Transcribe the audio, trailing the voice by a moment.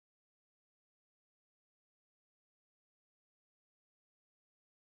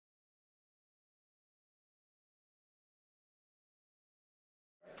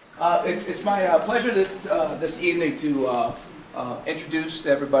It's my pleasure this evening to introduce to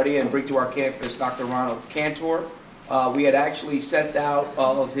everybody and bring to our campus Dr. Ronald Cantor. We had actually sent out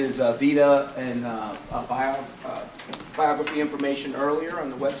all of his vita and biography information earlier on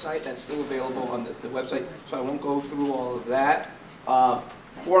the website. That's still available on the website, so I won't go through all of that.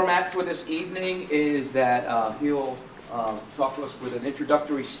 Format for this evening is that he'll talk to us with an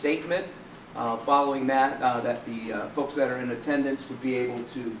introductory statement. Following that, that the folks that are in attendance would be able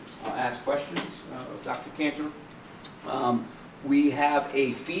to ask questions of Dr. Cantor. We have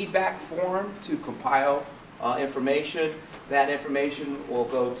a feedback form to compile information. That information will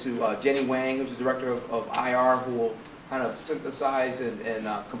go to Jenny Wang, who's the director of IR, who will kind of synthesize and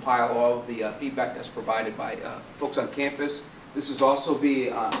compile all of the feedback that's provided by folks on campus. This is also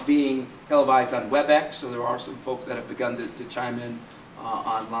being televised on WebEx, so there are some folks that have begun to chime in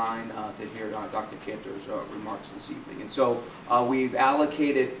online to hear Dr. Cantor's remarks this evening. And so we've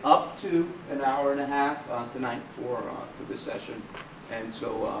allocated up to an hour and a half tonight for this session. And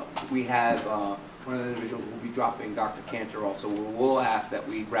so we have one of the individuals who will be dropping Dr. Cantor off. So we'll ask that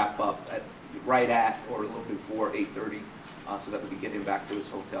we wrap up right at or a little before 8:30 so that we can get him back to his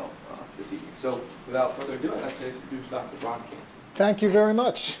hotel this evening. So without further ado, I'd like to introduce Dr. Ron Cantor. Thank you very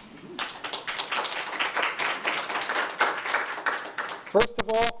much. First of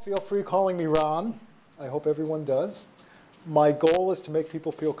all, feel free calling me Ron. I hope everyone does. My goal is to make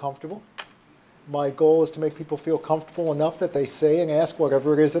people feel comfortable. My goal is to make people feel comfortable enough that they say and ask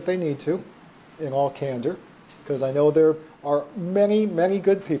whatever it is that they need to, in all candor, because I know there are many, many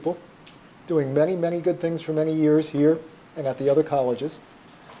good people doing many, many good things for many years here and at the other colleges.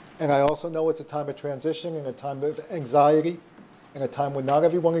 And I also know it's a time of transition and a time of anxiety and a time when not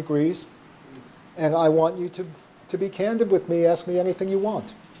everyone agrees. And I want you to be candid with me, ask me anything you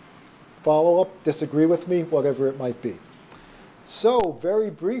want. Follow up, disagree with me, whatever it might be. So, very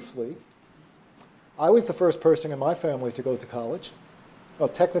briefly, I was the first person in my family to go to college. Well,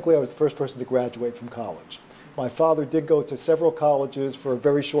 technically, I was the first person to graduate from college. My father did go to several colleges for a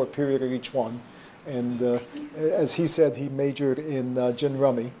very short period at each one. And as he said, he majored in gin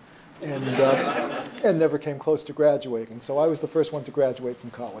rummy and never came close to graduating. So I was the first one to graduate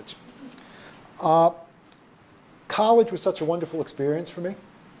from college. College was such a wonderful experience for me.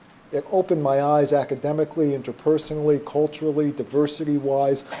 It opened my eyes academically, interpersonally, culturally,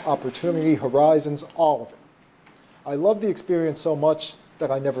 diversity-wise, opportunity, horizons, all of it. I loved the experience so much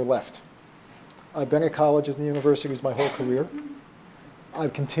that I never left. I've been at colleges and universities my whole career.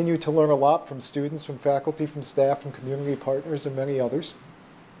 I've continued to learn a lot from students, from faculty, from staff, from community partners, and many others.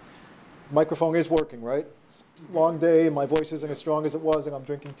 Microphone is working, right? It's a long day, my voice isn't as strong as it was, and I'm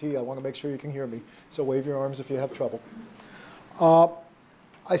drinking tea. I want to make sure you can hear me, so wave your arms if you have trouble.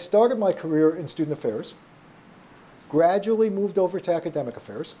 I started my career in student affairs, gradually moved over to academic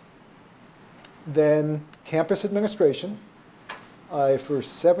affairs, then campus administration. For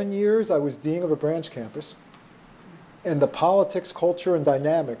 7 years, I was dean of a branch campus, and the politics, culture, and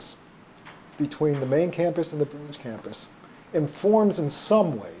dynamics between the main campus and the branch campus informs in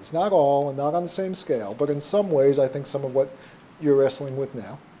some ways, not all and not on the same scale, but in some ways I think some of what you're wrestling with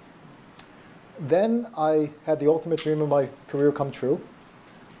now. Then I had the ultimate dream of my career come true.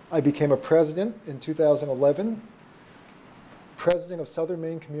 I became a president in 2011, president of Southern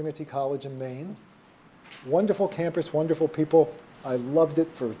Maine Community College in Maine. Wonderful campus, wonderful people. I loved it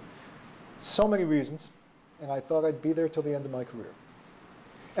for so many reasons, and I thought I'd be there till the end of my career.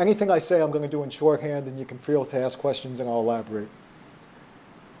 Anything I say I'm going to do in shorthand, and you can feel to ask questions, and I'll elaborate.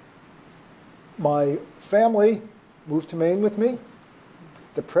 My family moved to Maine with me.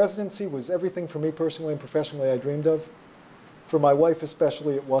 The presidency was everything for me personally and professionally I dreamed of. For my wife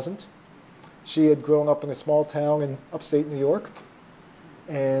especially, it wasn't. She had grown up in a small town in upstate New York,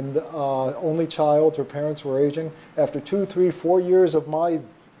 and only child, her parents were aging. After 2, 3, 4 years of my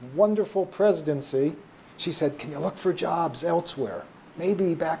wonderful presidency, she said, "Can you look for jobs elsewhere?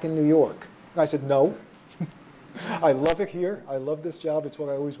 Maybe back in New York." And I said, "No. I love it here. I love this job. It's what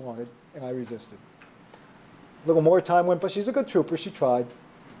I always wanted." And I resisted. A little more time went, but she's a good trooper. She tried.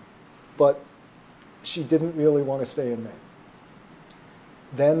 But she didn't really want to stay in Maine.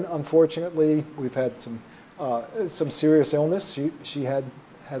 Then, unfortunately, we've had some serious illness. She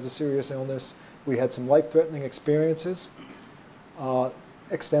has a serious illness. We had some life-threatening experiences,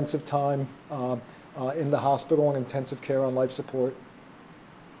 extensive time in the hospital and intensive care on life support.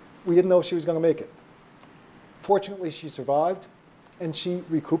 We didn't know if she was going to make it. Fortunately, she survived, and she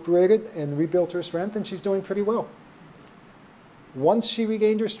recuperated and rebuilt her strength, and she's doing pretty well. Once she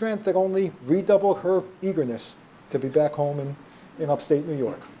regained her strength, it only redoubled her eagerness to be back home in upstate New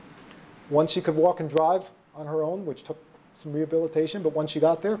York. Once she could walk and drive on her own, which took some rehabilitation, but once she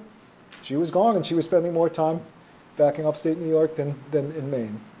got there, she was gone, and she was spending more time back in upstate New York than in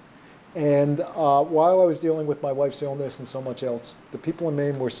Maine. And while I was dealing with my wife's illness and so much else, the people in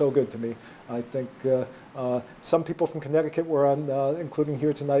Maine were so good to me. I think some people from Connecticut were on, including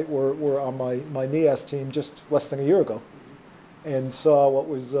here tonight, were on my NEAS team just less than a year ago, and saw what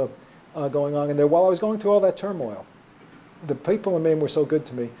was going on in there. While I was going through all that turmoil, the people in Maine were so good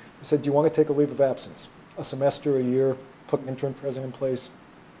to me. They said, do you want to take a leave of absence? A semester, a year, put an interim president in place,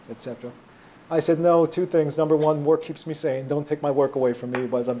 etc. I said, no, two things. Number one, work keeps me sane. Don't take my work away from me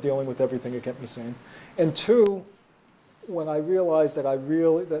as I'm dealing with everything that kept me sane. And two, when I realized that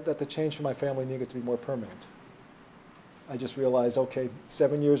that the change for my family needed to be more permanent, I just realized, okay,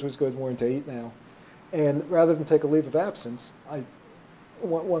 7 years was good, we're into 8 now. And rather than take a leave of absence,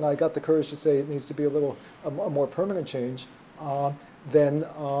 when I got the courage to say it needs to be a more permanent change, then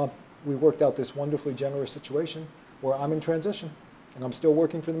we worked out this wonderfully generous situation where I'm in transition. And I'm still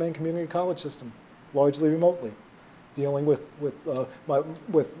working for the Maine Community College system, largely remotely, dealing with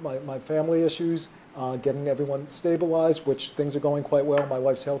my family issues, getting everyone stabilized, which things are going quite well. My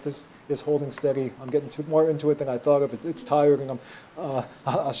wife's health is holding steady. I'm getting more into it than I thought of. It's tired, and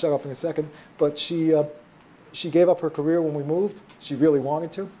I'll shut up in a second. But she gave up her career when we moved. She really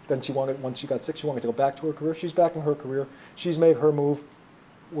wanted to. Then once she got sick, she wanted to go back to her career. She's back in her career. She's made her move.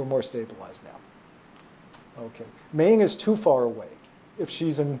 We're more stabilized now. Okay. Maine is too far away if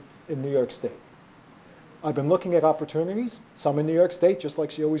she's in New York State. I've been looking at opportunities, some in New York State, just like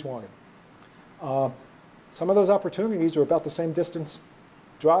she always wanted. Some of those opportunities are about the same distance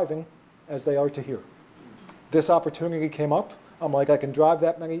driving as they are to here. This opportunity came up. I'm like, I can drive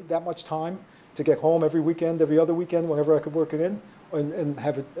that much time to get home every weekend, every other weekend, whenever I could work it in, and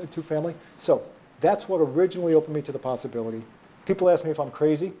have a two-family. So that's what originally opened me to the possibility. People ask me if I'm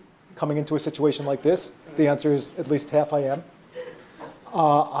crazy coming into a situation like this. The answer is at least half I am.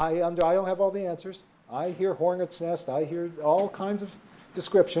 I don't have all the answers. I hear hornet's nest. I hear all kinds of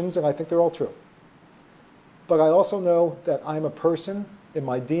descriptions, and I think they're all true. But I also know that I'm a person, and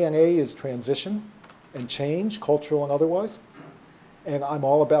my DNA is transition and change, cultural and otherwise. And I'm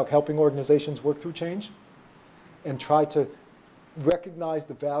all about helping organizations work through change and try to recognize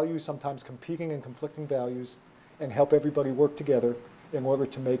the values, sometimes competing and conflicting values, and help everybody work together in order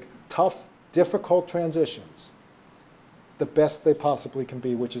to make tough, difficult transitions the best they possibly can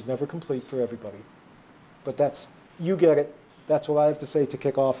be, which is never complete for everybody. But you get it. That's what I have to say to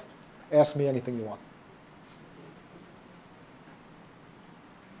kick off. Ask me anything you want.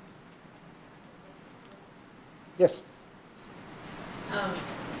 Yes?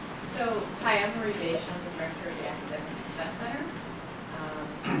 Hi, I'm Marie Bache. I'm the director of the Academic Success Center.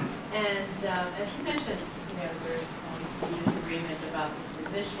 As you mentioned, there's going to be disagreement about this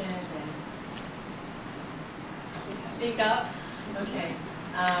position and speak up. Okay.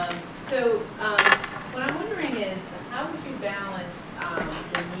 What I'm wondering is, how would you balance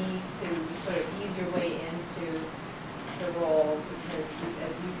the need to sort of ease your way into the role? Because,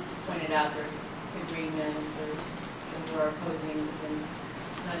 as you pointed out, there's disagreement, there's people who are opposing, and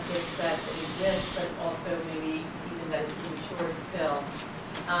not just that it exists, but also maybe even that it's premature to fill.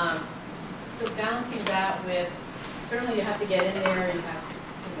 So balancing that with, certainly you have to get in there, you have to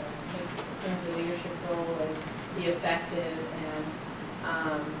assume the leadership role and be effective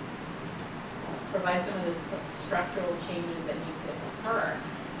and provide some of the structural changes that need to occur.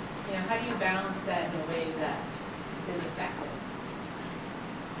 How do you balance that in a way that is effective?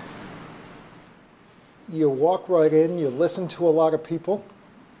 You walk right in, you listen to a lot of people,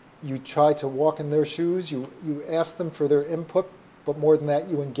 you try to walk in their shoes, you ask them for their input, but more than that,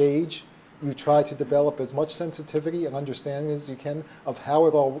 you engage. You try to develop as much sensitivity and understanding as you can of how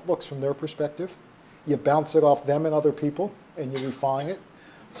it all looks from their perspective. You bounce it off them and other people, and you refine it.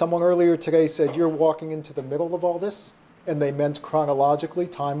 Someone earlier today said, you're walking into the middle of all this, and they meant chronologically,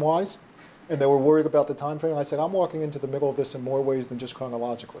 time-wise, and they were worried about the time frame. I said, I'm walking into the middle of this in more ways than just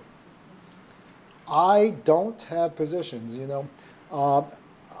chronologically. I don't have positions, not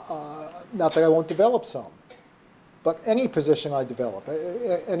that I won't develop some, but any position I develop,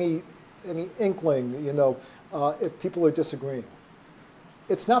 any inkling, if people are disagreeing.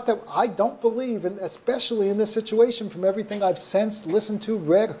 It's not that I don't believe, and especially in this situation, from everything I've sensed, listened to,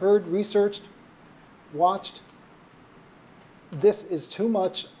 read, heard, researched, watched, this is too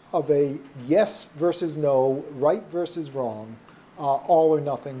much of a yes versus no, right versus wrong, all or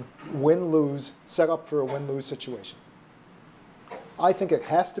nothing, win-lose, set up for a win-lose situation. I think it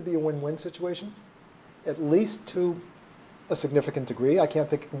has to be a win-win situation, at least to a significant degree. I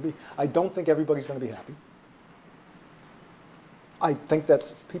don't think everybody's going to be happy. I think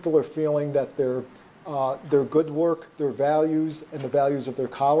that people are feeling that they're Their good work, their values, and the values of their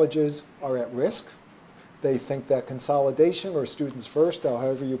colleges are at risk. They think that consolidation, or students first, or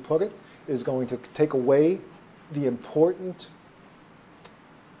however you put it, is going to take away the important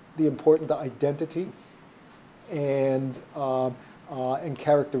identity and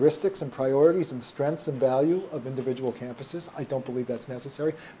characteristics and priorities and strengths and value of individual campuses. I don't believe that's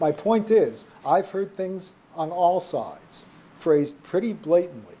necessary. My point is, I've heard things on all sides phrased pretty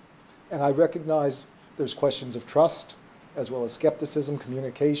blatantly, and I recognize there's questions of trust, as well as skepticism,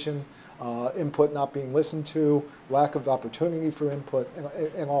 communication, input not being listened to, lack of opportunity for input,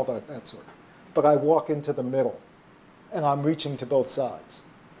 and all that sort. But I walk into the middle, and I'm reaching to both sides.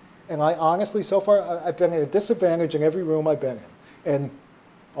 And I honestly, so far, I've been at a disadvantage in every room I've been in. And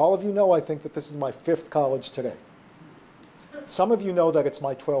all of you know, I think, that this is my 5th college today. Some of you know that it's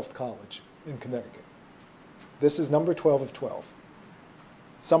my 12th college in Connecticut. This is number 12 of 12.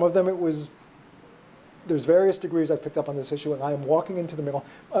 Some of them there's various degrees I picked up on this issue, and I am walking into the middle.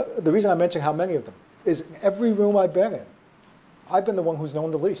 The reason I mention how many of them is in every room I've been in, I've been the one who's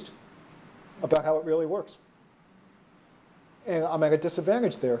known the least about how it really works. And I'm at a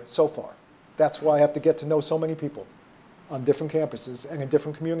disadvantage there so far. That's why I have to get to know so many people on different campuses and in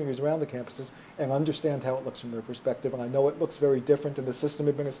different communities around the campuses and understand how it looks from their perspective. And I know it looks very different in the system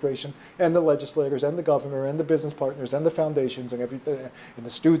administration and the legislators and the governor and the business partners and the foundations and everything, and the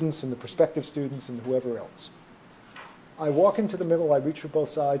students and the prospective students and whoever else. I walk into the middle, I reach for both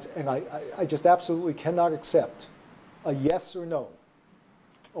sides, and I just absolutely cannot accept a yes or no,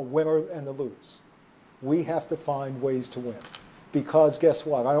 a winner and a lose. We have to find ways to win. Because guess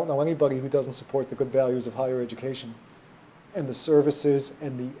what? I don't know anybody who doesn't support the good values of higher education and the services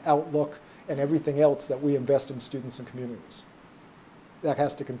and the outlook and everything else that we invest in students and communities. That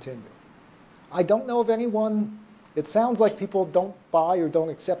has to continue. I don't know of anyone, it sounds like people don't buy or don't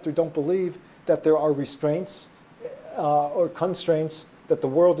accept or don't believe that there are restraints or constraints, that the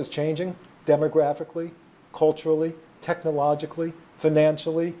world is changing demographically, culturally, technologically,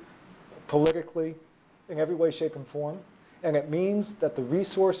 financially, politically, in every way, shape, and form. And it means that the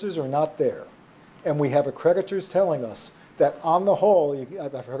resources are not there. And we have accreditors telling us that on the whole,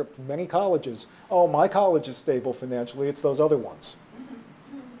 I've heard it from many colleges, oh, my college is stable financially, it's those other ones.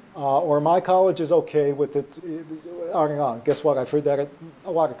 Or my college is okay with it, on and on. Guess what? I've heard that at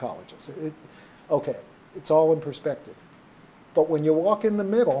a lot of colleges. Okay, it's all in perspective. But when you walk in the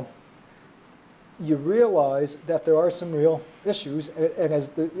middle, you realize that there are some real issues. And as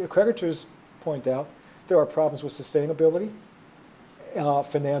the accreditors point out, there are problems with sustainability,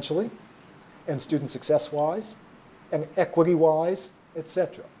 financially, and student success-wise, and equity-wise,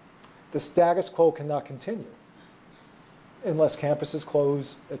 etc. The status quo cannot continue unless campuses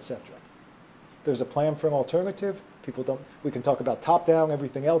close, etc. There's a plan for an alternative. People don't. We can talk about top-down,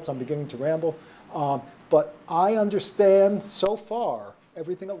 everything else. I'm beginning to ramble, but I understand so far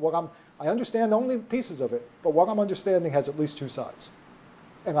everything. I understand only pieces of it, but what I'm understanding has at least 2 sides,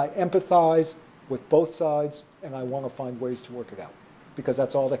 and I empathize with both sides, and I want to find ways to work it out, because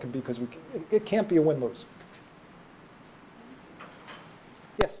that's all that can be. Because it can't be a win-lose.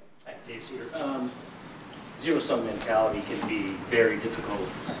 Yes. Hi, Dave Cedar. Zero-sum mentality can be very difficult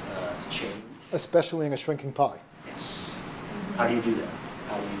to change. Especially in a shrinking pie. Yes. How do you do that?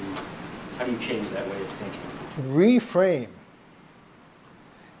 How do you change that way of thinking? Reframe.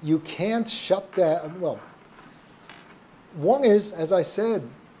 You can't shut that. Well, one is, as I said,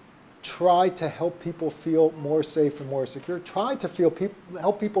 try to help people feel more safe and more secure. Try to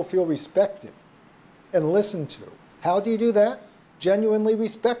help people feel respected and listened to. How do you do that? Genuinely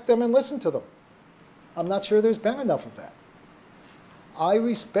respect them and listen to them. I'm not sure there's been enough of that.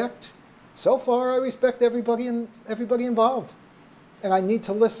 So far I respect everybody involved. And I need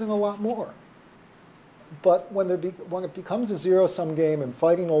to listen a lot more. But when it becomes a zero-sum game and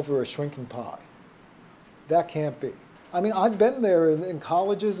fighting over a shrinking pie, that can't be. I mean, I've been there in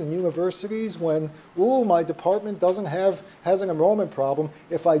colleges and universities when, ooh, my department has an enrollment problem.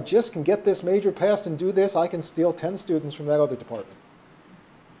 If I just can get this major passed and do this, I can steal 10 students from that other department.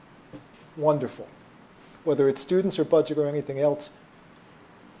 Wonderful. Whether it's students or budget or anything else,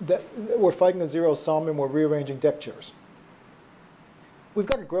 we're fighting a zero sum and we're rearranging deck chairs. We've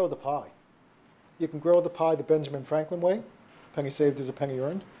got to grow the pie. You can grow the pie the Benjamin Franklin way. Penny saved is a penny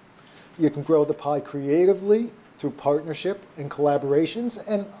earned. You can grow the pie creatively through partnership and collaborations.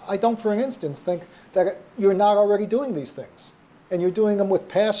 And I don't, for an instance, think that you're not already doing these things. And you're doing them with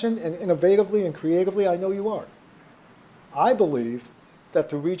passion and innovatively and creatively. I know you are. I believe that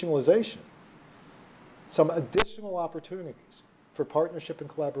through regionalization, some additional opportunities for partnership and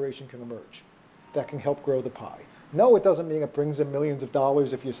collaboration can emerge that can help grow the pie. No, it doesn't mean it brings in millions of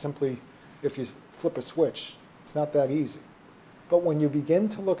dollars if you simply if you flip a switch. It's not that easy. But when you begin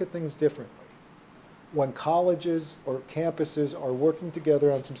to look at things differently, when colleges or campuses are working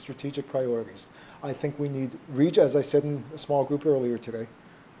together on some strategic priorities, I think we need, as I said in a small group earlier today,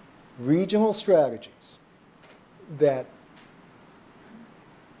 regional strategies that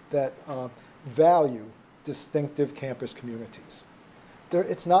value distinctive campus communities.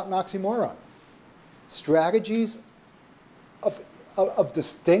 It's not an oxymoron. Strategies of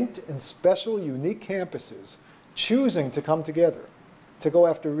distinct and special, unique campuses choosing to come together to go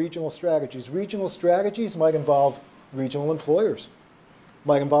after regional strategies. Regional strategies might involve regional employers,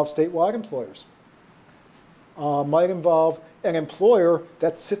 might involve statewide employers, might involve an employer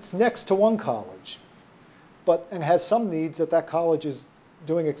that sits next to one college, and has some needs that college is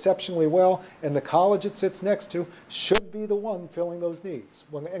doing exceptionally well, and the college it sits next to should be the one filling those needs,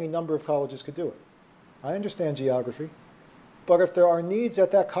 when any number of colleges could do it. I understand geography, but if there are needs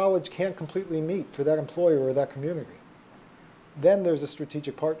that college can't completely meet for that employer or that community, then there's a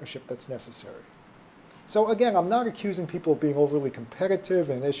strategic partnership that's necessary. So again, I'm not accusing people of being overly competitive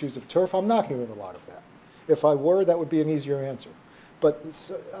in issues of turf. I'm not hearing a lot of that. If I were, that would be an easier answer. But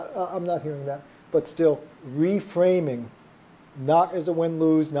I'm not hearing that. But still, reframing, not as a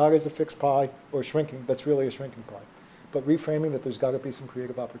win-lose, not as a fixed pie, or shrinking, that's really a shrinking pie, but reframing that there's got to be some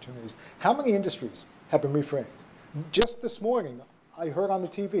creative opportunities. How many industries have been reframed? Just this morning, I heard on the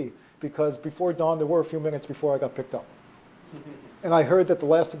TV, because before dawn, there were a few minutes before I got picked up. And I heard that the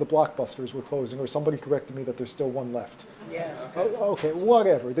last of the Blockbusters were closing, or somebody corrected me that there's still one left. Yes. Okay,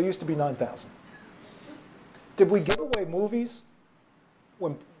 whatever. There used to be 9,000. Did we give away movies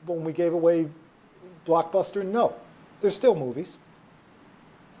when we gave away Blockbuster? No. There's still movies.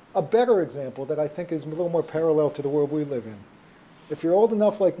 A better example that I think is a little more parallel to the world we live in. If you're old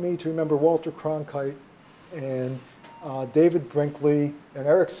enough like me to remember Walter Cronkite and David Brinkley and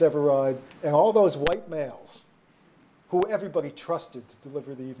Eric Sevareid and all those white males who everybody trusted to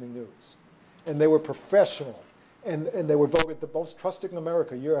deliver the evening news. And they were professional, and they were voted the most trusted in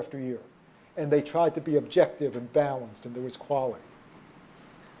America year after year. And they tried to be objective and balanced, and there was quality.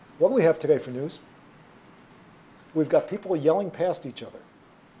 What do we have today for news? We've got people yelling past each other,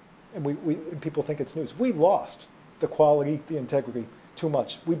 and and people think it's news. We lost the quality, the integrity, too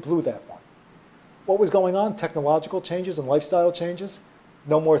much. We blew that one. What was going on? Technological changes and lifestyle changes.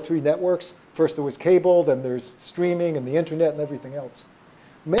 No more 3 networks. First there was cable, then there's streaming and the internet and everything else.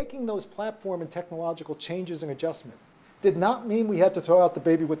 Making those platform and technological changes and adjustment did not mean we had to throw out the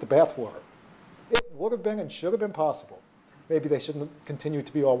baby with the bathwater. It would have been and should have been possible. Maybe they shouldn't continue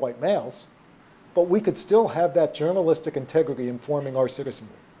to be all white males, but we could still have that journalistic integrity informing our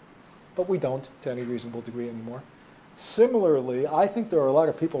citizenry. But we don't to any reasonable degree anymore. Similarly, I think there are a lot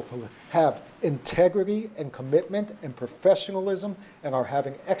of people who have integrity and commitment and professionalism and are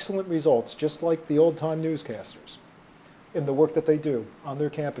having excellent results, just like the old-time newscasters, in the work that they do on their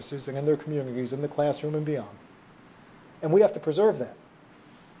campuses and in their communities, in the classroom and beyond. And we have to preserve that.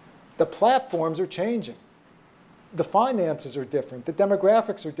 The platforms are changing. The finances are different. The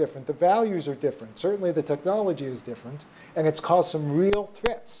demographics are different. The values are different. Certainly the technology is different. And it's caused some real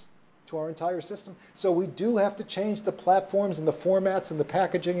threats to our entire system. So we do have to change the platforms and the formats and the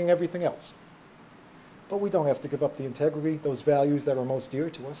packaging and everything else. But we don't have to give up the integrity, those values that are most dear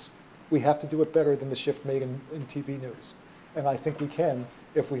to us. We have to do it better than the shift made in TV news. And I think we can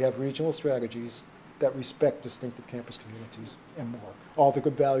if we have regional strategies that respect distinctive campus communities and more. All the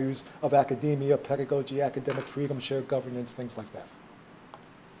good values of academia, pedagogy, academic freedom, shared governance, things like that.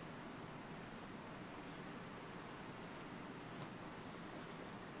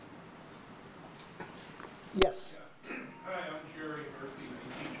 Yes? Hi, I'm Jerry Murphy.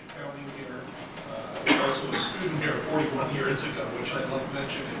 I teach accounting here. I was also a student here 41 years ago, which I love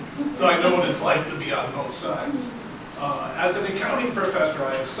mentioning. So I know what it's like to be on both sides. As an accounting professor,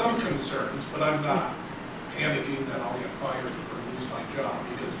 I have some concerns, but I'm not panicking that I'll get fired or lose my job,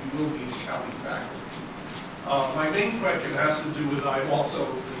 because we will need accounting faculty. My main question has to do with, I'm also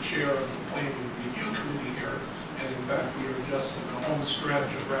the chair of the Planning Review Committee here, and in fact we are just in the home stretch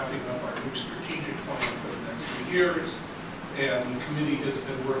of wrapping up our new strategic plan for the next 3 years. And the committee has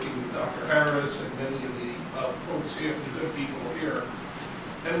been working with Dr. Harris and many of the folks here, the good people here.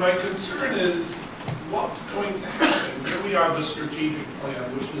 And my concern is, what's going to happen? Here we have the strategic plan,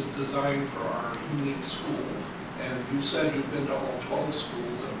 which is designed for our unique school. And you said you've been to all 12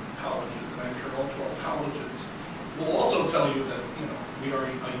 schools and colleges, and I'm sure all 12 colleges will also tell you that, you know, we are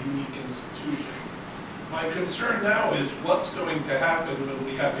a unique institution. My concern now is what's going to happen when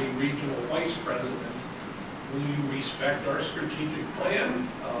we have a regional vice president. Will you respect our strategic plan?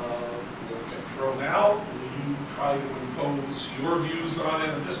 Will it get thrown out? Will you try to impose extremes, your views on it.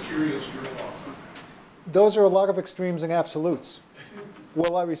 I'm just curious your thoughts on it. Those are a lot of extremes and absolutes.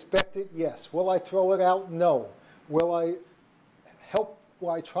 Will I respect it? Yes. Will I throw it out? No. Will I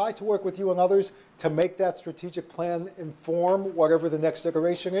try to work with you and others to make that strategic plan inform whatever the next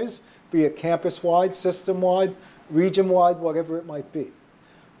iteration is, be it campus-wide, system-wide, region-wide, whatever it might be?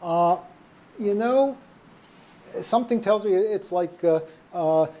 You know, something tells me it's like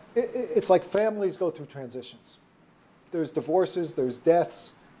families go through transitions. There's divorces, there's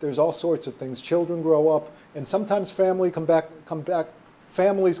deaths, there's all sorts of things. Children grow up, and sometimes families come back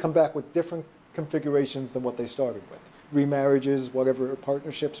with different configurations than what they started with. Remarriages, whatever,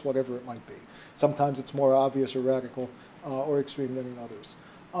 partnerships, whatever it might be. Sometimes it's more obvious or radical or extreme than in others.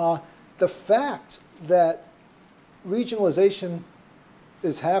 The fact that regionalization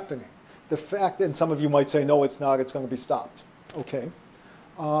is happening, the fact, and some of you might say, no, it's not, it's going to be stopped. Okay.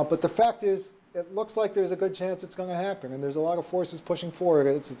 But the fact is, it looks like there's a good chance it's going to happen, and there's a lot of forces pushing for it.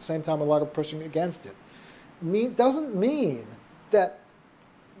 It's at the same time a lot of pushing against it. Doesn't mean that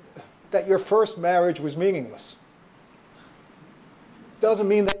your first marriage was meaningless. Doesn't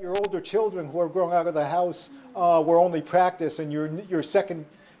mean that your older children who are growing out of the house were only practice, and your second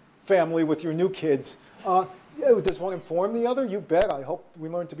family with your new kids. Does one inform the other? You bet. I hope we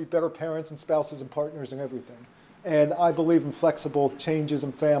learn to be better parents and spouses and partners and everything. And I believe in flexible changes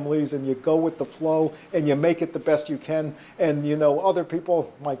in families, and you go with the flow, and you make it the best you can. And you know, other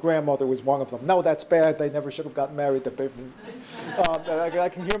people, my grandmother was one of them. No, that's bad. They never should have gotten married. I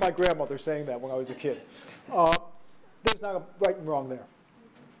can hear my grandmother saying that when I was a kid. There's not a right and wrong there.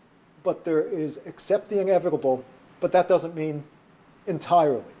 But there is accept the inevitable, but that doesn't mean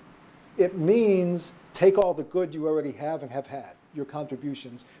entirely. It means take all the good you already have and have had, your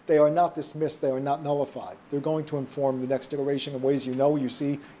contributions. They are not dismissed. They are not nullified. They're going to inform the next iteration in ways you know, you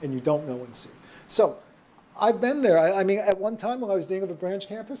see, and you don't know and see. So I've been there. I mean, at one time when I was dean of a branch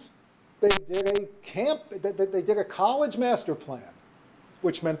campus, they did a college master plan,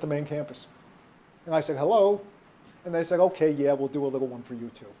 which meant the main campus. And I said, hello. And they said, okay, yeah, we'll do a little one for you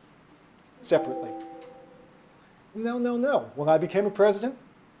too, separately. No, no, no. When I became a president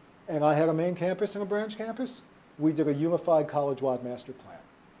and I had a main campus and a branch campus, we did a unified college-wide master plan.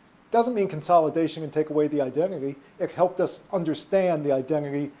 Doesn't mean consolidation and take away the identity. It helped us understand the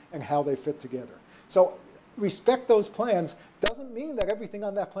identity and how they fit together. So respect those plans. Doesn't mean that everything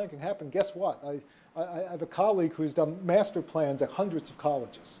on that plan can happen. Guess what? I have a colleague who's done master plans at hundreds of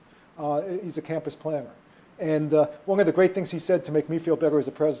colleges. He's a campus planner. And one of the great things he said to make me feel better as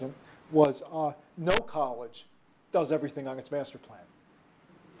a president was, no college does everything on its master plan.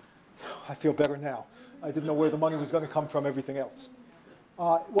 I feel better now. I didn't know where the money was going to come from, everything else.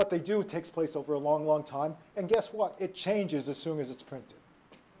 What they do takes place over a long, long time. And guess what? It changes as soon as it's printed.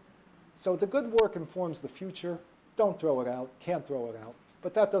 So the good work informs the future. Don't throw it out. Can't throw it out.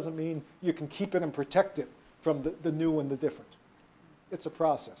 But that doesn't mean you can keep it and protect it from the new and the different. It's a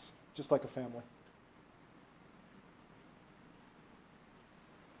process, just like a family.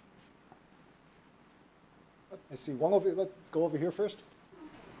 I see one over here. Let's go over here first.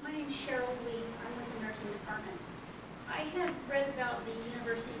 My name is Cheryl Lee. I'm with the nursing department. I had read about the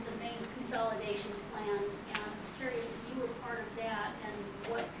university's main consolidation plan, and I was curious if you were part of that, and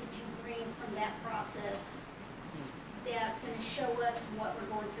what could you bring from that process that's going to show us what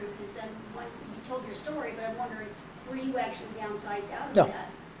we're going through? Because then you told your story, but I'm wondering, were you actually downsized out of that?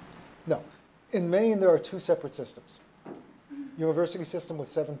 No. In Maine, there are two separate systems. University system with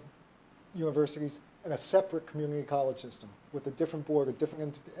 7 universities, and a separate community college system with a different board, a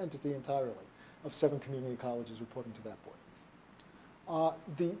different entity entirely, of 7 community colleges reporting to that board.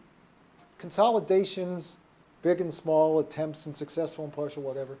 The consolidations, big and small, attempts and successful and partial,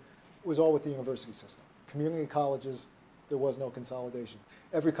 whatever, was all with the university system. Community colleges, there was no consolidation.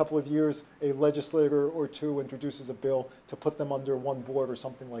 Every couple of years, a legislator or two introduces a bill to put them under one board or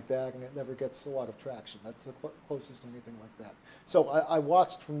something like that, and it never gets a lot of traction. That's the closest to anything like that. So I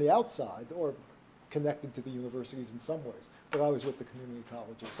watched from the outside, or connected to the universities in some ways, but I was with the community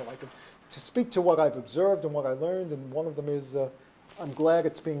colleges. So I could, to speak to what I've observed and what I learned, and one of them is I'm glad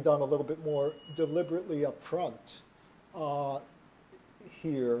it's being done a little bit more deliberately up front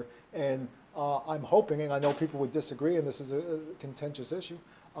here, and I'm hoping, and I know people would disagree, and this is a contentious issue,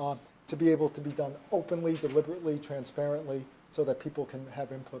 to be able to be done openly, deliberately, transparently, so that people can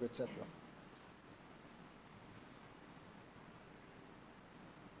have input, et cetera.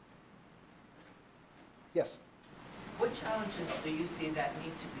 Yes? What challenges do you see that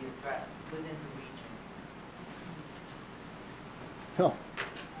need to be addressed within the region? Oh.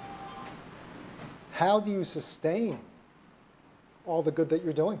 How do you sustain all the good that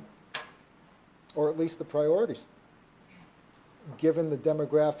you're doing? Or at least the priorities? given the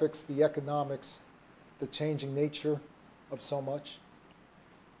demographics, the economics, the changing nature of so much.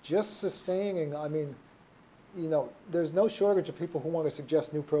 Just sustaining, I mean, you know, there's no shortage of people who want to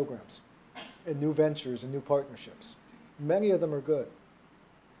suggest new programs and new ventures and new partnerships. Many of them are good.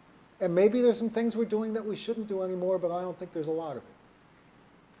 And maybe there's some things we're doing that we shouldn't do anymore, but I don't think there's a lot of it.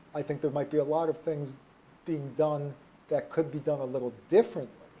 I think there might be a lot of things being done that could be done a little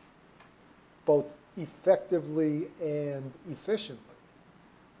differently, both effectively and efficiently.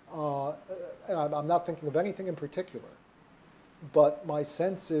 And I'm not thinking of anything in particular, but my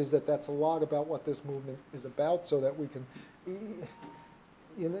sense is that that's a lot about what this movement is about, so that we can,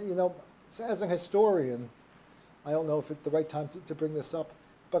 you know, as an historian, I don't know if it's the right time to bring this up,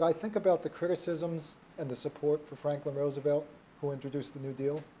 but I think about the criticisms and the support for Franklin Roosevelt, who introduced the New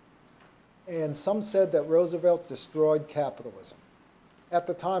Deal. And some said that Roosevelt destroyed capitalism. At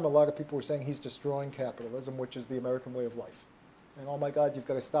the time, a lot of people were saying he's destroying capitalism, which is the American way of life. And oh my God, you've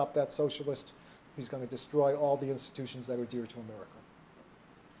got to stop that socialist. He's going to destroy all the institutions that are dear to America.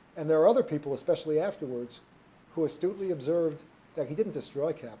 And there are other people, especially afterwards, who astutely observed that he didn't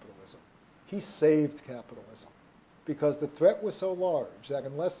destroy capitalism. He saved capitalism, because the threat was so large that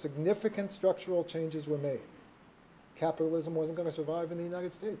unless significant structural changes were made, capitalism wasn't going to survive in the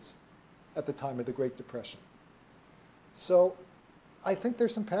United States at the time of the Great Depression. So I think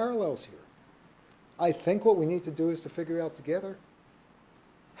there's some parallels here. I think what we need to do is to figure out together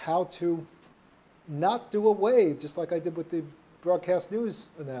how to not do away, just like I did with the broadcast news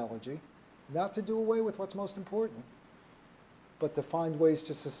analogy, not to do away with what's most important, but to find ways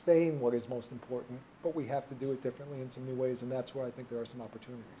to sustain what is most important, but we have to do it differently in some new ways, and that's where I think there are some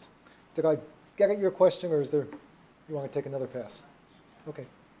opportunities. Did I get at your question, or is there, you want to take another pass? Okay.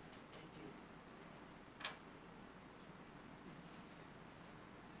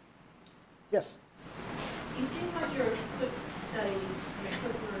 Yes? You seem like you're a quick study, a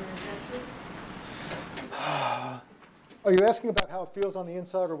quick learner, is that true? Are you asking about how it feels on the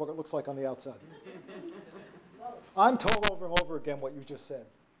inside or what it looks like on the outside? I'm told over and over again what you just said.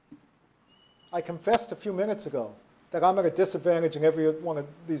 I confessed a few minutes ago that I'm at a disadvantage in every one of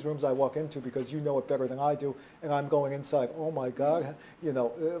these rooms I walk into because you know it better than I do, and I'm going inside, oh my God, you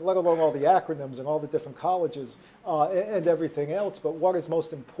know, let alone all the acronyms and all the different colleges and everything else, but what is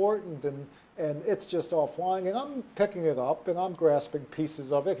most important, and it's just all flying, and I'm picking it up, and I'm grasping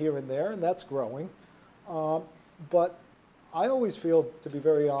pieces of it here and there, and that's growing. But I always feel, to be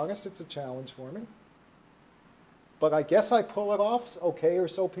very honest, it's a challenge for me. But I guess I pull it off okay, or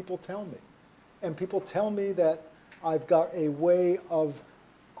so people tell me. And people tell me that I've got a way of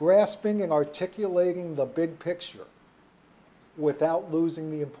grasping and articulating the big picture without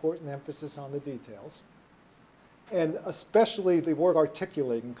losing the important emphasis on the details. And especially the word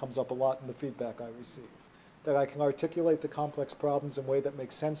articulating comes up a lot in the feedback I receive. That I can articulate the complex problems in a way that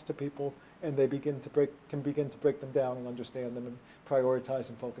makes sense to people, and they can begin to break them down and understand them and prioritize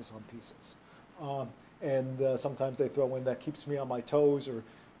and focus on pieces. And sometimes they throw in that keeps me on my toes, or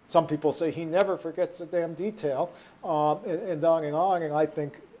some people say he never forgets a damn detail, and on, and I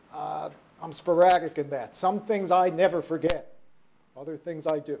think I'm sporadic in that. Some things I never forget, other things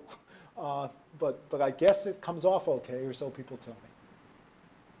I do. But I guess it comes off okay, or so people tell me.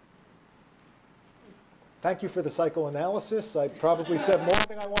 Thank you for the psychoanalysis. I probably said more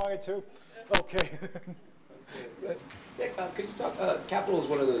than I wanted to. Okay. Could you talk, Capital is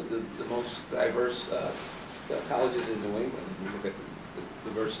one of the most diverse colleges in New England. You look at the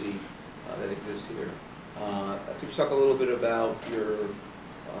diversity that exists here. Could you talk a little bit about your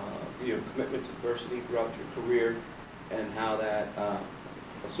commitment to diversity throughout your career, and how that,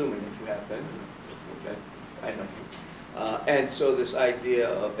 assuming that you have been, okay, I know you, and so this idea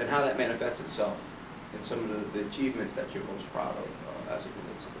of, and how that manifests itself in some of the achievements that you're most proud of as it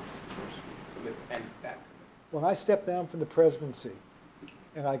relates to diversity commitment and that commitment. When I stepped down from the presidency,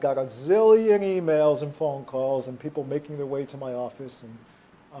 and I got a zillion emails and phone calls and people making their way to my office, and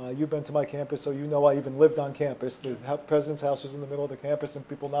you've been to my campus, so you know I even lived on campus. The president's house was in the middle of the campus, and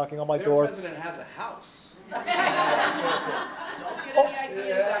people knocking on my door. The president has a house. Don't get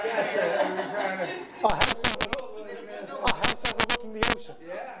any ideas. A house overlooking the ocean.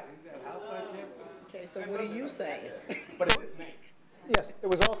 Yeah, he's got a house on campus. Okay, so what are you saying? But it is me. Yes, it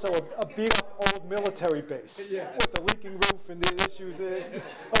was also a beat-up old military base with a leaking roof and the issues.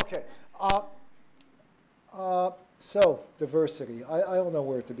 Okay. So, diversity. I don't know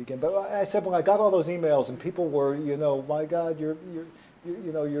where to begin, but I said when I got all those emails and people were, you know, my God, you're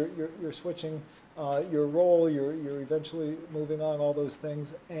switching your role, you're eventually moving on, all those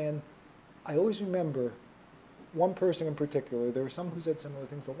things, and I always remember one person in particular, there were some who said similar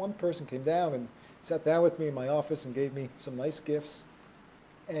things, but one person came down and sat down with me in my office and gave me some nice gifts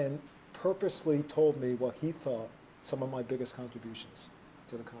and purposely told me what he thought some of my biggest contributions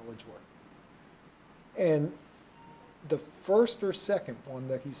to the college were. And the first or second one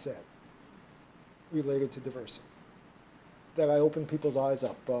that he said related to diversity, that I opened people's eyes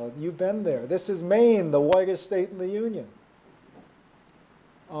up. You've been there. This is Maine, the whitest state in the union.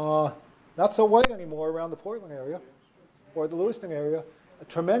 Not so white anymore around the Portland area or the Lewiston area. A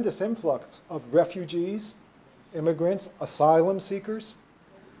tremendous influx of refugees, immigrants, asylum seekers,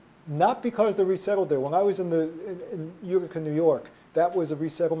 not because they're resettled there. When I was in Utica, New York, that was a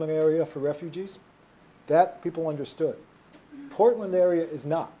resettlement area for refugees. That people understood. Portland area is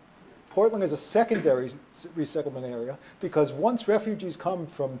not. Portland is a secondary resettlement area because once refugees come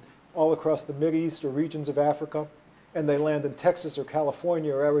from all across the Mideast or regions of Africa and they land in Texas or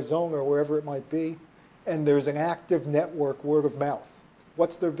California or Arizona or wherever it might be, and there's an active network, word of mouth.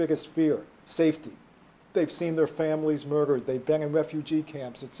 What's their biggest fear? Safety. They've seen their families murdered. They've been in refugee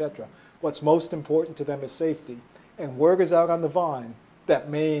camps, etc. What's most important to them is safety. And word is out on the vine that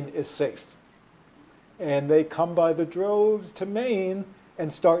Maine is safe. And they come by the droves to Maine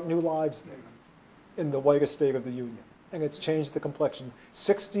and start new lives there in the whitest state of the union. And it's changed the complexion.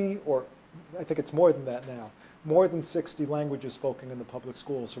 60, or I think it's more than that now, more than 60 languages spoken in the public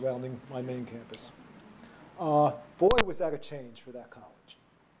schools surrounding my main campus. Boy, was that a change for that college.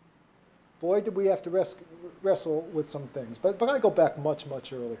 Boy, did we have to wrestle with some things. But I go back much,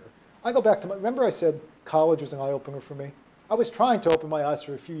 much earlier. I go back to, remember I said college was an eye-opener for me? I was trying to open my eyes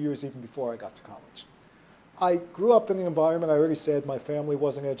for a few years even before I got to college. I grew up in an environment, I already said, my family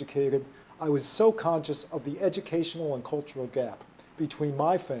wasn't educated. I was so conscious of the educational and cultural gap between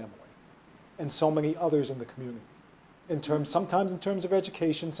my family and so many others in the community. Sometimes in terms of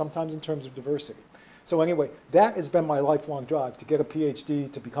education, sometimes in terms of diversity. So anyway, that has been my lifelong drive, to get a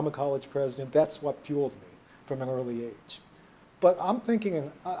PhD, to become a college president. That's what fueled me from an early age. But I'm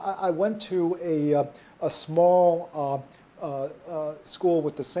thinking, I went to a small school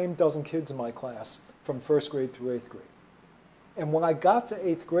with the same dozen kids in my class from first grade through 8th grade. And when I got to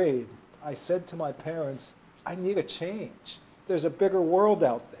 8th grade, I said to my parents, I need a change. There's a bigger world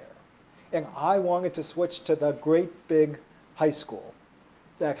out there. And I wanted to switch to the great big high school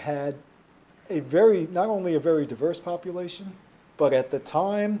that had not only a very diverse population, but at the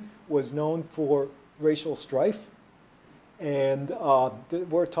time was known for racial strife. And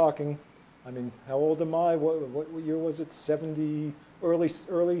we're talking, I mean, how old am I? What year was it? 70, early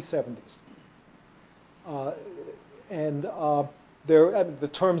 70s. The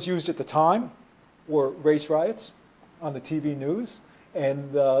terms used at the time were race riots on the TV news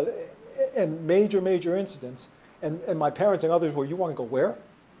and major incidents. And my parents and others were, you want to go where?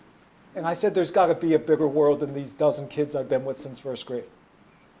 And I said, there's got to be a bigger world than these dozen kids I've been with since first grade.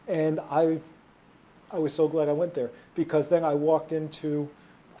 And I was so glad I went there, because then I walked into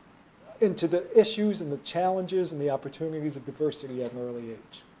the issues and the challenges and the opportunities of diversity at an early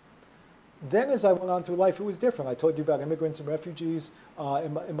age. Then as I went on through life, it was different. I told you about immigrants and refugees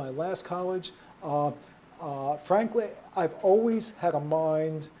in my last college. Frankly, I've always had a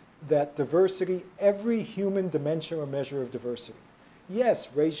mind that diversity, every human dimension or measure of diversity, yes,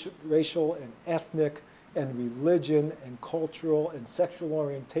 racial and ethnic and religion and cultural and sexual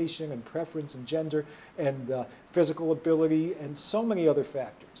orientation and preference and gender and physical ability and so many other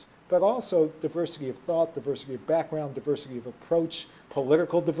factors, but also diversity of thought, diversity of background, diversity of approach,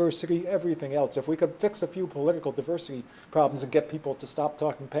 political diversity, everything else. If we could fix a few political diversity problems and get people to stop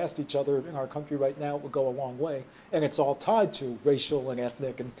talking past each other in our country right now, it would go a long way. And it's all tied to racial and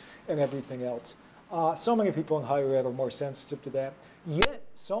ethnic and everything else. So many people in higher ed are more sensitive to that. Yet,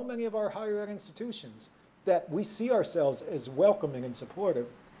 so many of our higher ed institutions that we see ourselves as welcoming and supportive,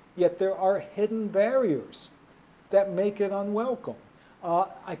 yet there are hidden barriers that make it unwelcome.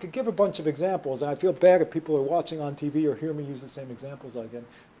 I could give a bunch of examples, and I feel bad if people are watching on TV or hear me use the same examples again.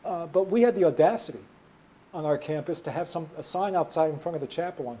 But we had the audacity on our campus to have a sign outside in front of the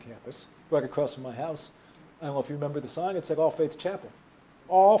chapel on campus, right across from my house. I don't know if you remember the sign. It said All Faiths Chapel.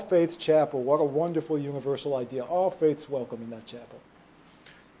 All Faiths Chapel. What a wonderful universal idea. All faiths welcome in that chapel.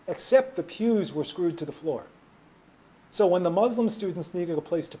 Except the pews were screwed to the floor. So when the Muslim students needed a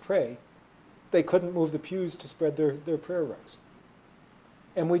place to pray, they couldn't move the pews to spread their prayer rugs.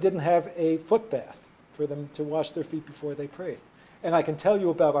 And we didn't have a foot bath for them to wash their feet before they prayed. And I can tell you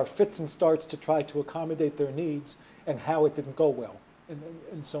about our fits and starts to try to accommodate their needs and how it didn't go well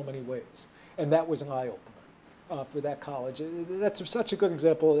in so many ways. And that was an eye-opener for that college. That's such a good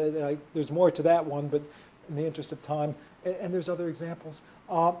example. There's more to that one, but in the interest of time, and there's other examples.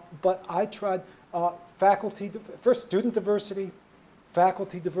 But I tried, First, student diversity,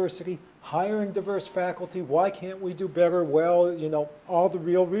 faculty diversity, hiring diverse faculty. Why can't we do better? Well, you know, all the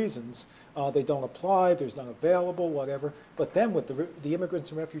real reasons. They don't apply, there's none available, whatever. But then with the immigrants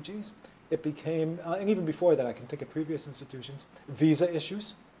and refugees, it became, and even before that, I can think of previous institutions, visa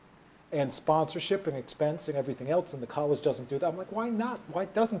issues and sponsorship and expense and everything else, and the college doesn't do that. I'm like, why not? Why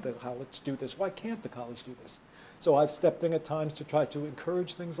doesn't the college do this? Why can't the college do this? So I've stepped in at times to try to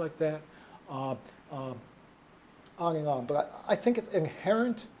encourage things like that, on and on. But I think it's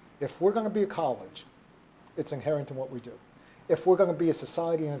inherent, if we're going to be a college, it's inherent in what we do. If we're going to be a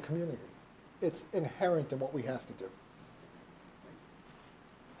society and a community, it's inherent in what we have to do.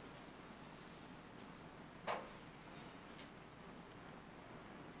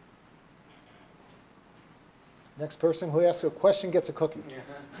 Next person who asks a question gets a cookie. Yeah.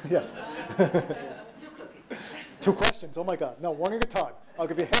 Yes. 2 cookies. 2 questions. Oh my God. No, one at a time. I'll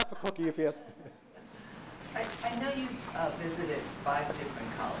give you half a cookie if you ask. I know you've visited 5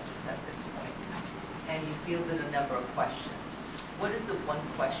 different colleges at this point, and you fielded a number of questions. What is the one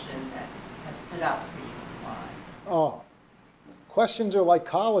question that has stood out for you and why? Oh, questions are like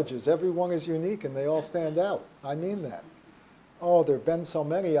colleges. Everyone is unique and they all stand out. I mean that. Oh, there have been so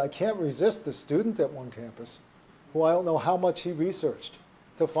many. I can't resist the student at one campus who I don't know how much he researched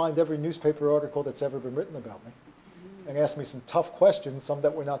to find every newspaper article that's ever been written about me and asked me some tough questions, some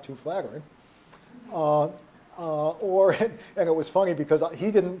that were not too flattering. And it was funny because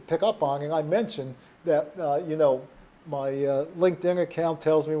he didn't pick up on it, and I mentioned that, you know, my LinkedIn account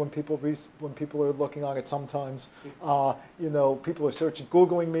tells me when people are looking on it sometimes. You know, people are searching,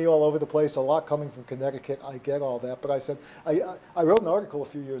 Googling me all over the place, a lot coming from Connecticut. I get all that. But I said, I wrote an article a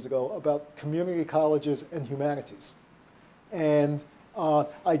few years ago about community colleges and humanities. And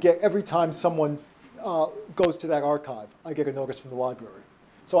I get, every time someone goes to that archive, I get a notice from the library.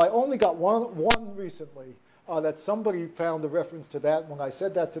 So I only got one recently that somebody found a reference to that. When I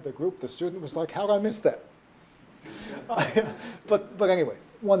said that to the group, the student was like, how'd I miss that? But anyway,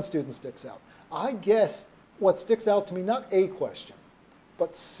 one student sticks out. I guess what sticks out to me, not a question,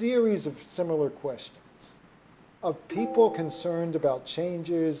 but series of similar questions of people concerned about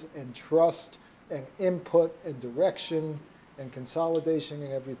changes and trust and input and direction and consolidation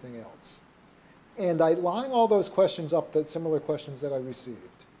and everything else. And I line all those questions up, the similar questions that I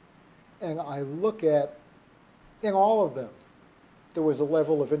received, and I look at, in all of them, there was a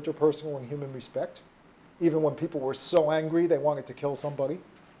level of interpersonal and human respect. Even when people were so angry they wanted to kill somebody,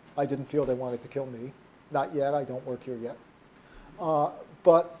 I didn't feel they wanted to kill me. Not yet, I don't work here yet.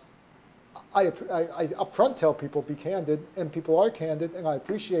 But I up front tell people, be candid, and people are candid, and I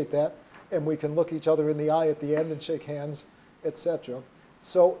appreciate that, and we can look each other in the eye at the end and shake hands, etc.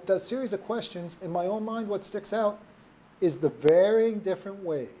 So the series of questions, in my own mind, what sticks out is the varying different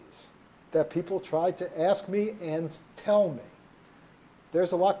ways that people tried to ask me and tell me,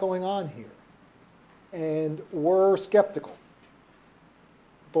 there's a lot going on here. And we're skeptical.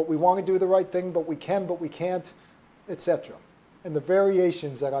 But we want to do the right thing, but we can, but we can't, etc. And the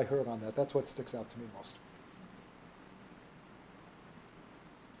variations that I heard on that, that's what sticks out to me most.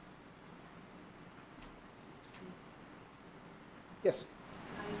 Yes?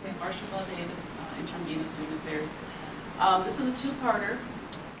 Hi, I'm Marcia Davis, Interim Dean of Student Affairs. This is a two-parter.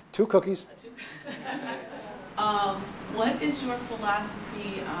 2 cookies. What is your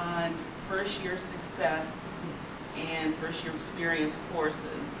philosophy on first-year success and first-year experience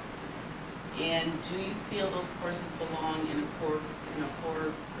courses? And do you feel those courses belong in a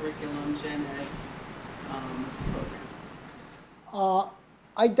core curriculum gen ed program?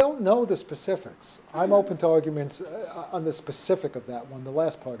 I don't know the specifics. I'm open to arguments on the specific of that one, the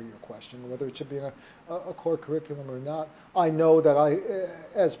last part of your question, whether it should be in a core curriculum or not. I know that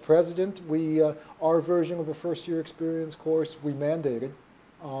as president, our version of a first-year experience course, we mandated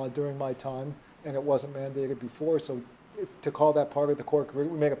during my time, and it wasn't mandated before, so to call that part of the core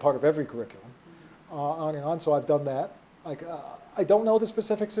curriculum, we made it part of every curriculum, on and on, so I've done that. I don't know the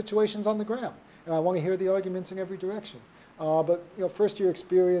specific situations on the ground, and I want to hear the arguments in every direction. But you know, first-year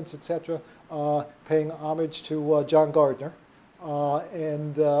experience, etc., paying homage to John Gardner,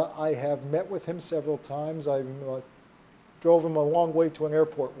 and I have met with him several times. I drove him a long way to an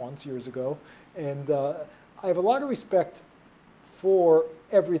airport once years ago, and I have a lot of respect for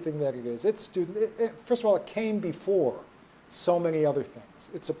everything that it is. First of all, it came before so many other things.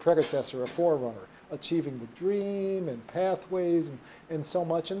 It's a predecessor, a forerunner, achieving the dream and pathways and so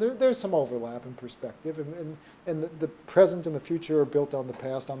much. And there's some overlap in perspective. And the present and the future are built on the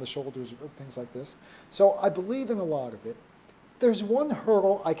past, on the shoulders of things like this. So I believe in a lot of it. There's one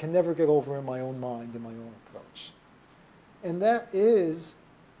hurdle I can never get over in my own mind, in my own approach. And that is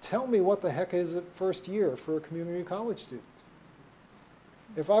Tell me what the heck is it first year for a community college student.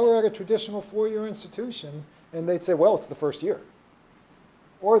 If I were at a traditional four-year institution and they'd say, well, it's the first year.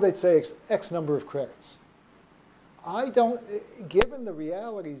 Or they'd say X number of credits. I don't, given the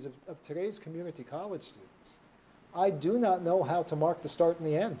realities of today's community college students, I do not know how to mark the start and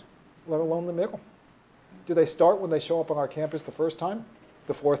the end, let alone the middle. Do they start when they show up on our campus the first time,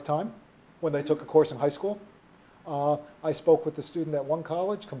 the fourth time, when they took a course in high school? I spoke with a student at one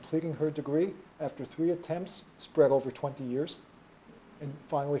college completing her degree after 3 attempts spread over 20 years and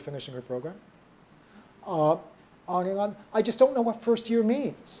finally finishing her program. On and on. I just don't know what first year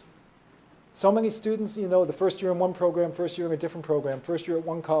means. So many students, you know, the first year in one program, first year in a different program, first year at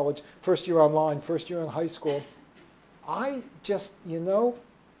one college, first year online, first year in high school. I just, you know,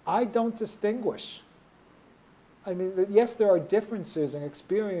 I don't distinguish. I mean, yes, there are differences in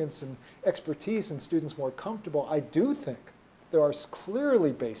experience and expertise and students more comfortable. I do think there are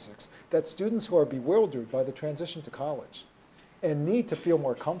clearly basics that students who are bewildered by the transition to college and need to feel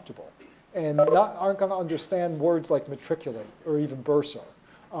more comfortable and aren't going to understand words like matriculate or even bursar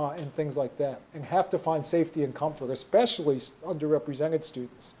and things like that, and have to find safety and comfort, especially underrepresented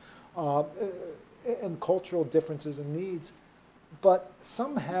students, and cultural differences and needs. But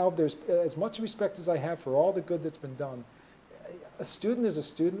somehow there's, as much respect as I have for all the good that's been done, a student is a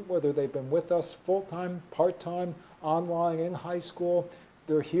student, whether they've been with us full-time, part-time, online, in high school,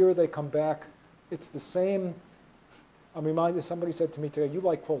 they're here, they come back. It's the same. I'm reminded, somebody said to me today, you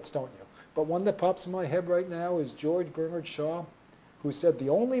like quotes, don't you? But one that pops in my head right now is George Bernard Shaw, who said, the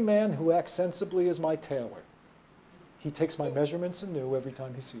only man who acts sensibly is my tailor. He takes my measurements anew every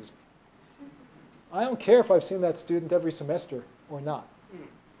time he sees me. I don't care if I've seen that student every semester or not.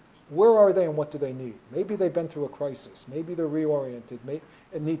 Where are they and what do they need? Maybe they've been through a crisis. Maybe they're reoriented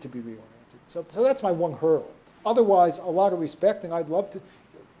and need to be reoriented. So that's my one hurdle. Otherwise, a lot of respect, and I'd love to.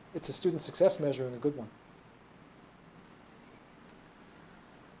 It's a student success measure and a good one.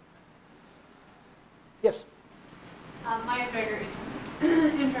 Yes? Maya Drager,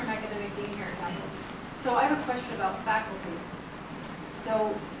 interim academic dean here at Capital. So I have a question about faculty.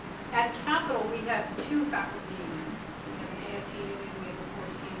 So at Capital, we have 2 faculty unions. We have an AFT union, we have a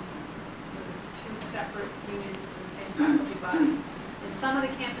 4C union. So they're 2 separate unions for the same faculty body. And some of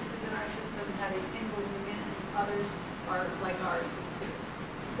the campuses in our system have a single union, and others are like ours with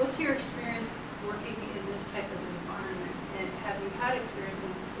 2. What's your experience working in this type of environment? And have you had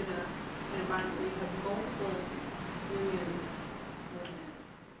experiences in an environment where you have multiple unions within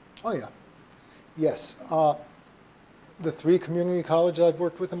it? Oh, yeah. Yes. The 3 community colleges I've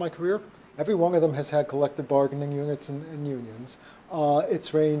worked with in my career, every one of them has had collective bargaining units and unions.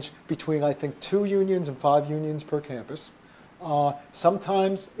 It's ranged between, I think, 2 unions and 5 unions per campus.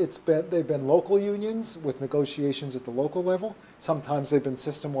 Sometimes they've been local unions with negotiations at the local level. Sometimes they've been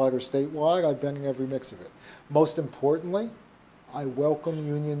system-wide or statewide. I've been in every mix of it. Most importantly, I welcome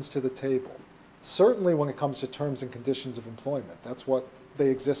unions to the table. Certainly when it comes to terms and conditions of employment. That's what they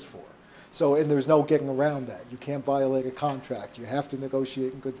exist for. So, and there's no getting around that. You can't violate a contract. You have to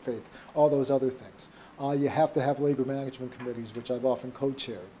negotiate in good faith. All those other things. You have to have labor management committees, which I've often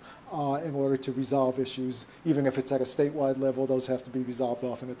co-chaired, in order to resolve issues. Even if it's at a statewide level, those have to be resolved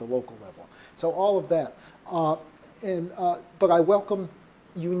often at the local level. So all of that. But I welcome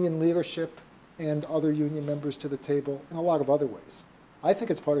union leadership and other union members to the table in a lot of other ways. I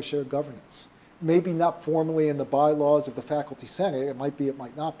think it's part of shared governance. Maybe not formally in the bylaws of the faculty senate. It might be, it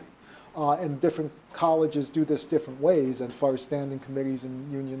might not be. And different colleges do this different ways as far as standing committees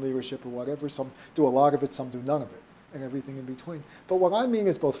and union leadership or whatever. Some do a lot of it, some do none of it, and everything in between. But what I mean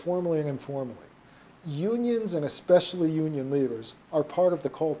is both formally and informally. Unions, and especially union leaders, are part of the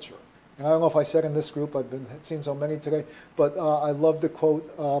culture. And I don't know if I said in this group, I've seen so many today, but I love the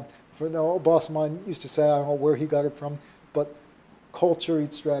quote for an old boss of mine used to say, I don't know where he got it from, but culture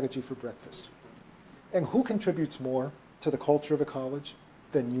eats strategy for breakfast. And who contributes more to the culture of a college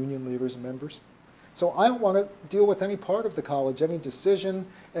than union leaders and members? So I don't want to deal with any part of the college, any decision,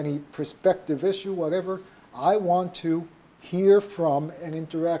 any prospective issue, whatever. I want to hear from and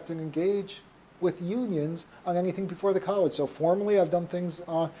interact and engage with unions on anything before the college. So formally, I've done things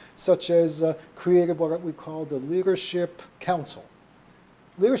such as created what we call the Leadership Council.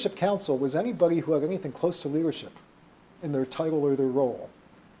 Leadership Council was anybody who had anything close to leadership in their title or their role.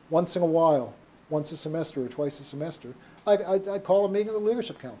 Once in a while, once a semester or twice a semester, I'd call a meeting of the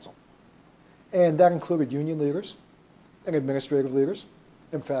Leadership Council. And that included union leaders, and administrative leaders,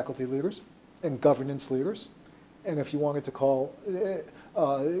 and faculty leaders, and governance leaders, and if you wanted to call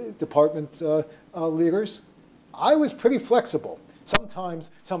department leaders. I was pretty flexible. Sometimes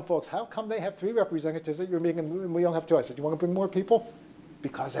some folks, how come they have 3 representatives at your meeting and we don't have 2? I said, you want to bring more people?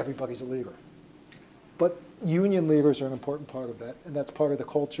 because everybody's a leader. But union leaders are an important part of that, and that's part of the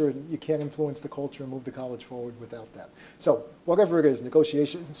culture, and you can't influence the culture and move the college forward without that. So whatever it is,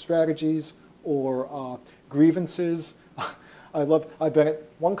 negotiation strategies or grievances. I've been at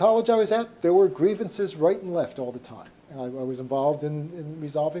one college I was at, there were grievances right and left all the time, and I was involved in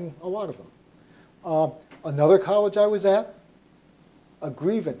resolving a lot of them. Another college I was at, a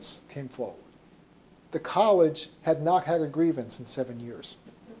grievance came forward. The college had not had a grievance in 7 years.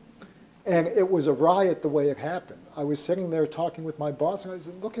 And it was a riot the way it happened. I was sitting there talking with my boss, and I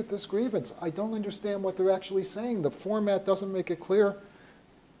said, look at this grievance. I don't understand what they're actually saying. The format doesn't make it clear.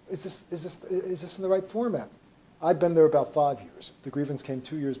 Is this in the right format? I'd been there about 5 years. The grievance came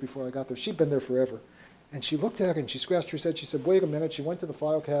 2 years before I got there. She'd been there forever. And she looked at it, and she scratched her head. She said, wait a minute. She went to the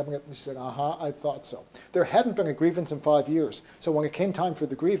file cabinet, and she said, I thought so. There hadn't been a grievance in 5 years. So when it came time for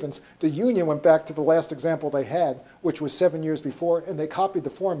the grievance, the union went back to the last example they had, which was 7 years before, and they copied the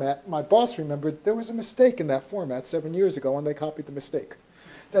format. My boss remembered there was a mistake in that format 7 years ago, and they copied the mistake.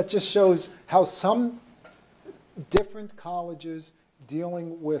 That just shows how some different colleges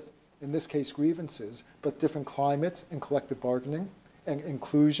dealing with, in this case, grievances, but different climates and collective bargaining, and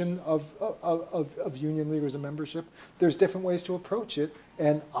inclusion of union leaders and membership. There's different ways to approach it,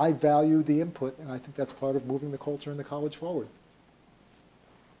 and I value the input, and I think that's part of moving the culture in the college forward.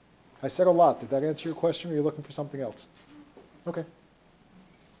 I said a lot. Did that answer your question, or are you looking for something else? Okay.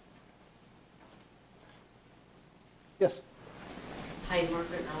 Yes? Hi,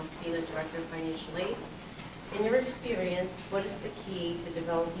 Margaret Alispina, Director of Financial Aid. In your experience, what is the key to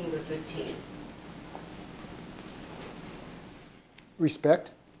developing a good team?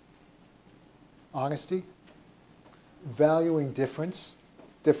 Respect, honesty, valuing difference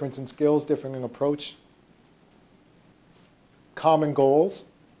in skills, different in approach, common goals,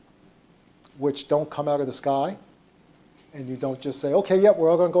 which don't come out of the sky, and you don't just say, okay, yeah,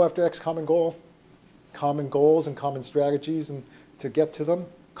 we're all going to go after X common goal. Common goals and common strategies, and to get to them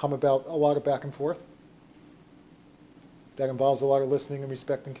come about a lot of back and forth. That involves a lot of listening and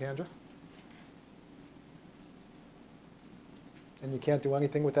respect and candor. And you can't do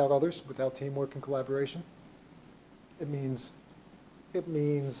anything without others, without teamwork and collaboration. It means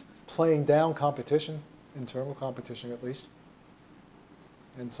playing down competition, internal competition at least.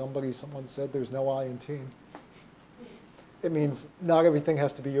 And someone said there's no I in team. It means not everything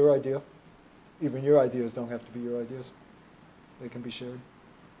has to be your idea. Even your ideas don't have to be your ideas. They can be shared.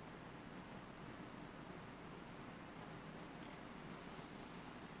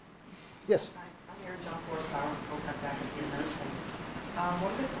 Yes? I'm Erin John Forrest, full-time faculty in nursing.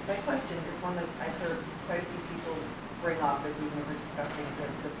 My question is one that I've heard quite a few people bring up as we were discussing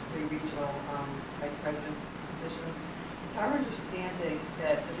the three regional vice president positions. It's our understanding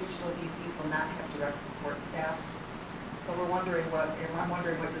that the regional VPs will not have direct support staff. So I'm wondering what your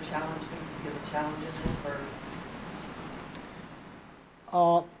challenge, what you see as a challenge in this,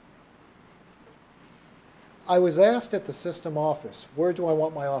 or? I was asked at the system office, where do I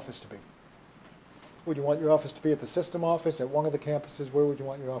want my office to be? Would you want your office to be at the system office, at one of the campuses? Where would you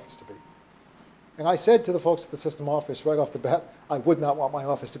want your office to be? And I said to the folks at the system office right off the bat, I would not want my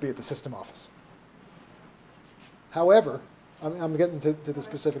office to be at the system office. However, I'm getting to the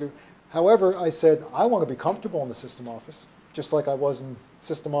specific. However, I said, I want to be comfortable in the system office, just like I was in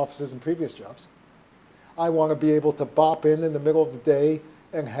system offices in previous jobs. I want to be able to bop in the middle of the day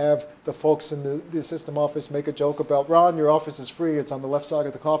and have the folks in the system office make a joke about, Ron, your office is free, it's on the left side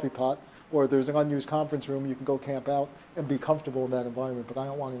of the coffee pot, or there's an unused conference room, you can go camp out and be comfortable in that environment, but I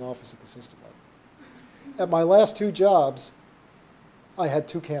don't want an office at the system level. At my last two jobs, I had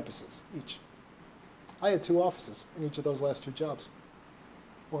 2 campuses each. I had 2 offices in each of those last 2 jobs.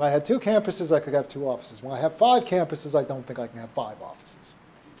 When I had 2 campuses, I could have 2 offices. When I have 5 campuses, I don't think I can have 5 offices.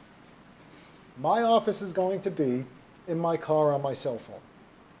 My office is going to be in my car on my cell phone.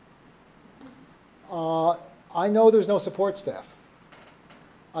 I know there's no support staff.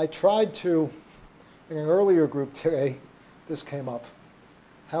 I tried to, in an earlier group today, this came up.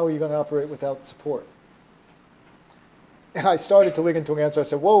 How are you going to operate without support? And I started to lead into an answer. I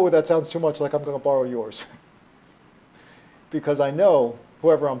said, whoa, that sounds too much like I'm going to borrow yours. Because I know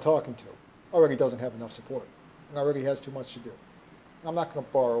whoever I'm talking to already doesn't have enough support and already has too much to do. I'm not going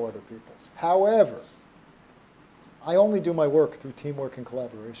to borrow other people's. However, I only do my work through teamwork and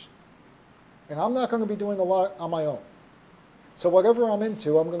collaboration. And I'm not going to be doing a lot on my own. So whatever I'm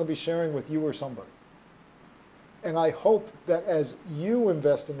into, I'm going to be sharing with you or somebody. And I hope that as you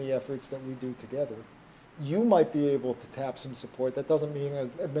invest in the efforts that we do together, you might be able to tap some support. That doesn't mean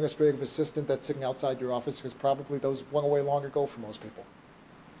an administrative assistant that's sitting outside your office, because probably those went away long ago for most people.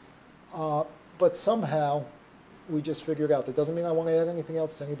 But somehow we just figure it out. That doesn't mean I want to add anything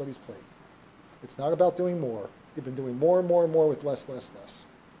else to anybody's plate. It's not about doing more. You've been doing more and more and more with less, less, less.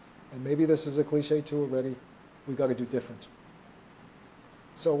 And maybe this is a cliche too already. We got to do different.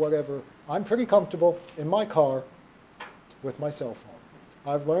 So whatever, I'm pretty comfortable in my car with my cell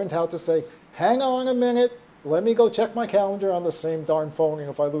phone. I've learned how to say, hang on a minute, let me go check my calendar on the same darn phone, and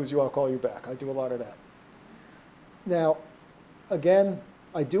if I lose you, I'll call you back. I do a lot of that. Now, again,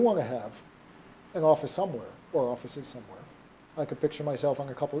 I do want to have an office somewhere, or offices somewhere. I could picture myself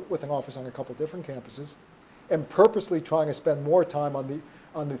with an office on a couple different campuses, and purposely trying to spend more time on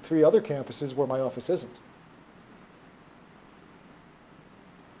the 3 other campuses where my office isn't.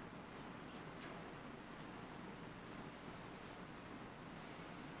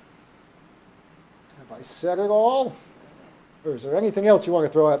 Have I said it all? Or is there anything else you want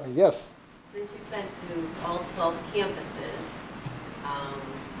to throw at me? Yes? Since you've been to all 12 campuses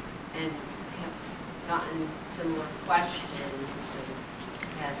and have gotten similar questions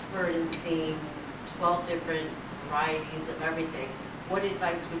and have heard and seen 12 different varieties of everything, what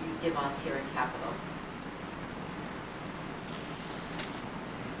advice would you give us here at Capitol?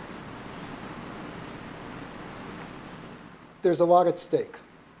 There's a lot at stake.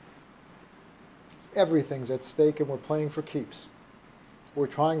 Everything's at stake, and we're playing for keeps. We're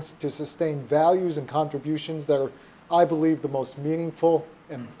trying to sustain values and contributions that are, I believe, the most meaningful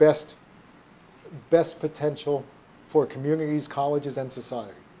and best potential for communities, colleges, and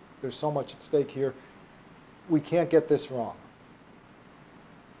society. There's so much at stake here. We can't get this wrong.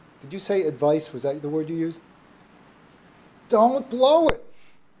 Did you say advice? Was that the word you used? Don't blow it.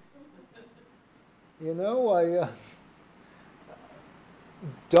 You know,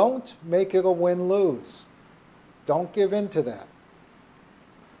 don't make it a win-lose. Don't give in to that.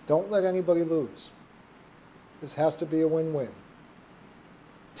 Don't let anybody lose. This has to be a win-win.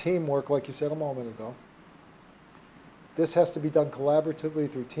 Teamwork, like you said a moment ago. This has to be done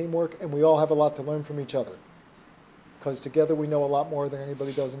collaboratively through teamwork, and we all have a lot to learn from each other. Because together we know a lot more than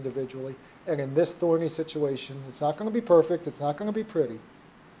anybody does individually. And in this thorny situation, it's not going to be perfect, it's not going to be pretty,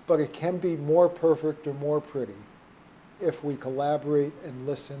 but it can be more perfect or more pretty if we collaborate and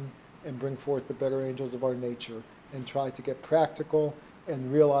listen and bring forth the better angels of our nature and try to get practical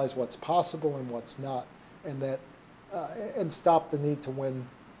and realize what's possible and what's not, and that and stop the need to win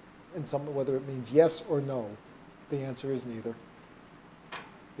in some, whether it means yes or no. The answer is neither.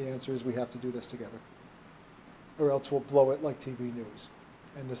 The answer is we have to do this together, or else we'll blow it like TV news,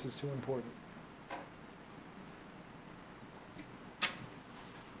 and this is too important.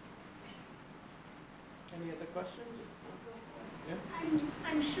 Any other questions? Yeah.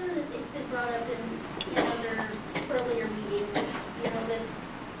 I'm sure that it's been brought up in other earlier meetings, you know, that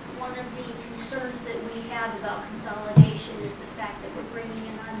one of the concerns that we have about consolidation is the fact that we're bringing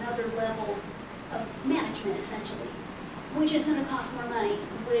in another level of management, essentially, which is going to cost more money,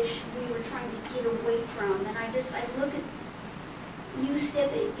 which we were trying to get away from. And I look at you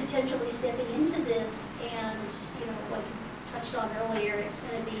potentially stepping into this, and, you know, like you touched on earlier, it's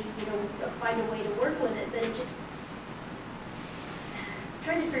going to be, you know, find a way to work with it, but it just,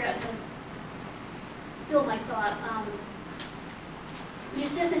 trying to figure out how to fill my thought. You're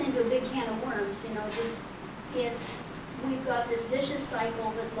stepping into a big can of worms, you know, we've got this vicious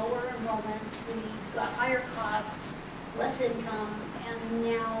cycle with lower enrollments, we've got higher costs, less income, and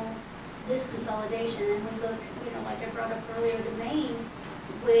now this consolidation. And we look, you know, like I brought up earlier, the Maine,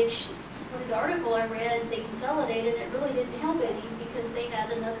 which, for the article I read, they consolidated, it really didn't help any because they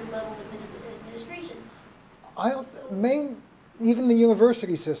had another level of administration. Maine, even the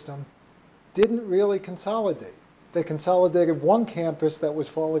university system, didn't really consolidate. They consolidated one campus that was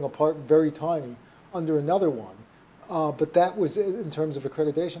falling apart and very tiny under another one. But that was it in terms of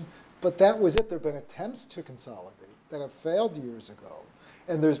accreditation. But that was it. There have been attempts to consolidate that have failed years ago.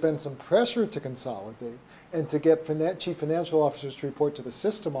 And there's been some pressure to consolidate and to get chief financial officers to report to the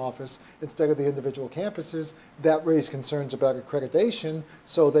system office instead of the individual campuses. That raised concerns about accreditation,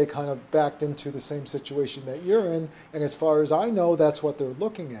 so they kind of backed into the same situation that you're in. And as far as I know, that's what they're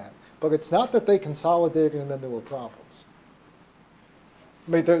looking at. But it's not that they consolidated and then there were problems.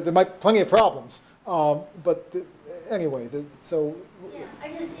 I mean, there might be plenty of problems, but anyway, so. Yeah,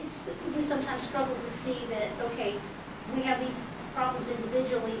 we sometimes struggle to see that, okay, we have these problems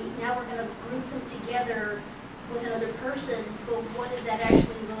individually, now we're going to group them together with another person, but what is that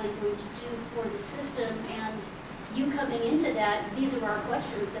actually really going to do for the system? And you coming into that, these are our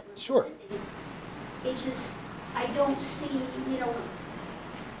questions that we're sure. presenting. It's just, I don't see, you know,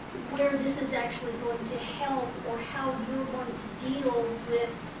 where this is actually going to help or how you're going to deal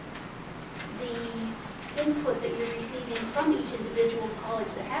with the input that you're receiving from each individual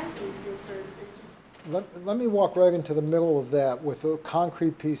college that has these concerns. let me walk right into the middle of that with a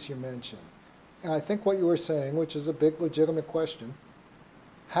concrete piece you mentioned. And I think what you were saying, which is a big legitimate question,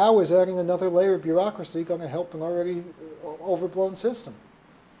 how is adding another layer of bureaucracy going to help an already overblown system?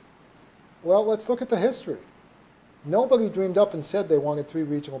 Well, let's look at the history. Nobody dreamed up and said they wanted 3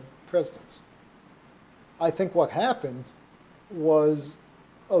 regional presidents. I think what happened was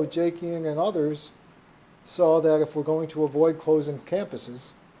Ojekian and others saw that if we're going to avoid closing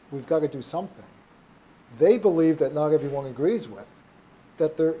campuses, we've got to do something. They believe that not everyone agrees with,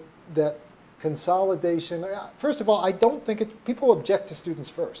 that consolidation, first of all, I don't think people object to students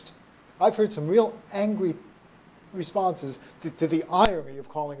first. I've heard some real angry responses to the irony of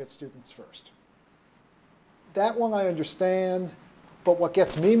calling it students first. That one I understand, but what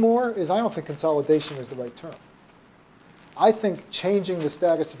gets me more is I don't think consolidation is the right term. I think changing the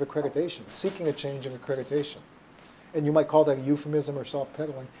status of accreditation, seeking a change in accreditation, and you might call that a euphemism or soft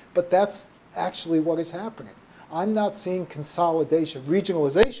pedaling, but that's actually what is happening. I'm not seeing consolidation,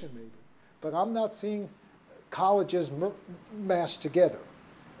 regionalization maybe, but I'm not seeing colleges mashed together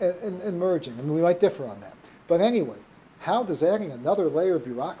and merging. I mean, we might differ on that. But anyway, how does adding another layer of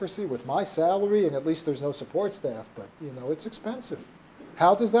bureaucracy with my salary, and at least there's no support staff, but you know, it's expensive.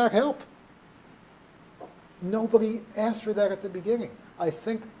 How does that help? Nobody asked for that at the beginning. I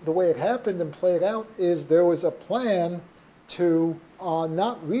think the way it happened and played out is there was a plan to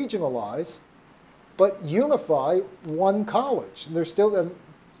not regionalize, but unify one college. And there's still, and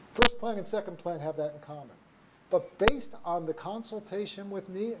first plan and second plan have that in common. But based on the consultation with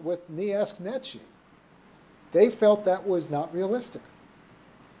NEASC-NETSHE, they felt that was not realistic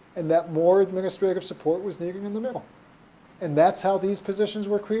and that more administrative support was needed in the middle. And that's how these positions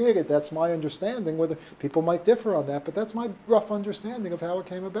were created. That's my understanding, whether people might differ on that, but that's my rough understanding of how it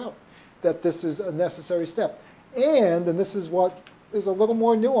came about, that this is a necessary step. And this is what is a little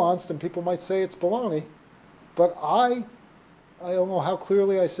more nuanced, and people might say it's baloney, but I don't know how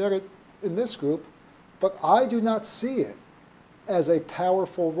clearly I said it in this group, but I do not see it as a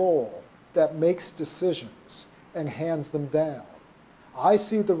powerful role that makes decisions and hands them down. I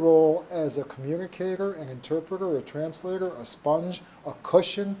see the role as a communicator, an interpreter, a translator, a sponge, a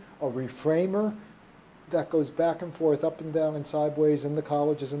cushion, a reframer that goes back and forth, up and down and sideways in the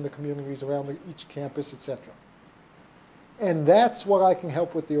colleges, in the communities around each campus, etc. And that's what I can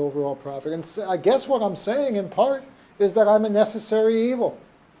help with the overall profit. And I guess what I'm saying in part is that I'm a necessary evil,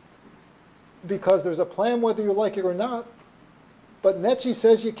 because there's a plan whether you like it or not. But NETSHE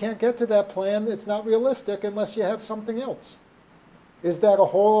says you can't get to that plan. It's not realistic unless you have something else. Is that a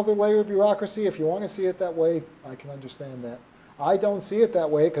whole other layer of bureaucracy? If you want to see it that way, I can understand that. I don't see it that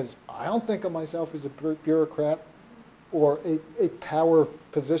way because I don't think of myself as a bureaucrat or a power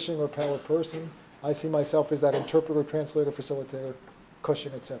position or power person. I see myself as that interpreter, translator, facilitator,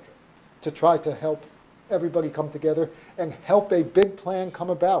 cushion, etc., to try to help everybody come together and help a big plan come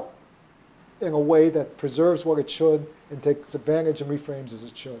about in a way that preserves what it should and takes advantage and reframes as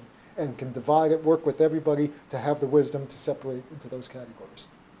it should, and can divide it, work with everybody to have the wisdom to separate into those categories.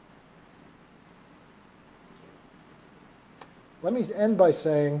 Let me end by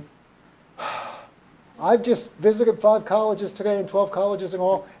saying, I've just visited 5 colleges today and 12 colleges in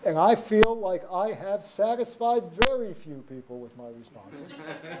all, and I feel like I have satisfied very few people with my responses.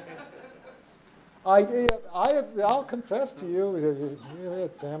 I'll confess to you,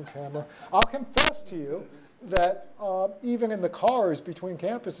 damn camera, I'll confess to you that even in the cars between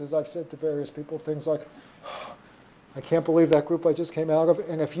campuses, I've said to various people things like, I can't believe that group I just came out of,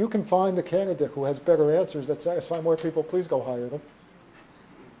 and if you can find a candidate who has better answers that satisfy more people, please go hire them.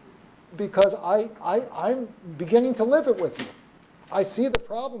 Because I'm beginning to live it with you. I see the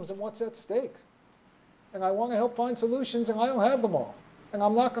problems and what's at stake. And I want to help find solutions, and I don't have them all. And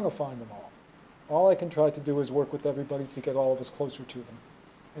I'm not going to find them all. All I can try to do is work with everybody to get all of us closer to them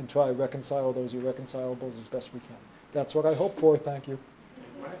and try to reconcile those irreconcilables as best we can. That's what I hope for. Thank you.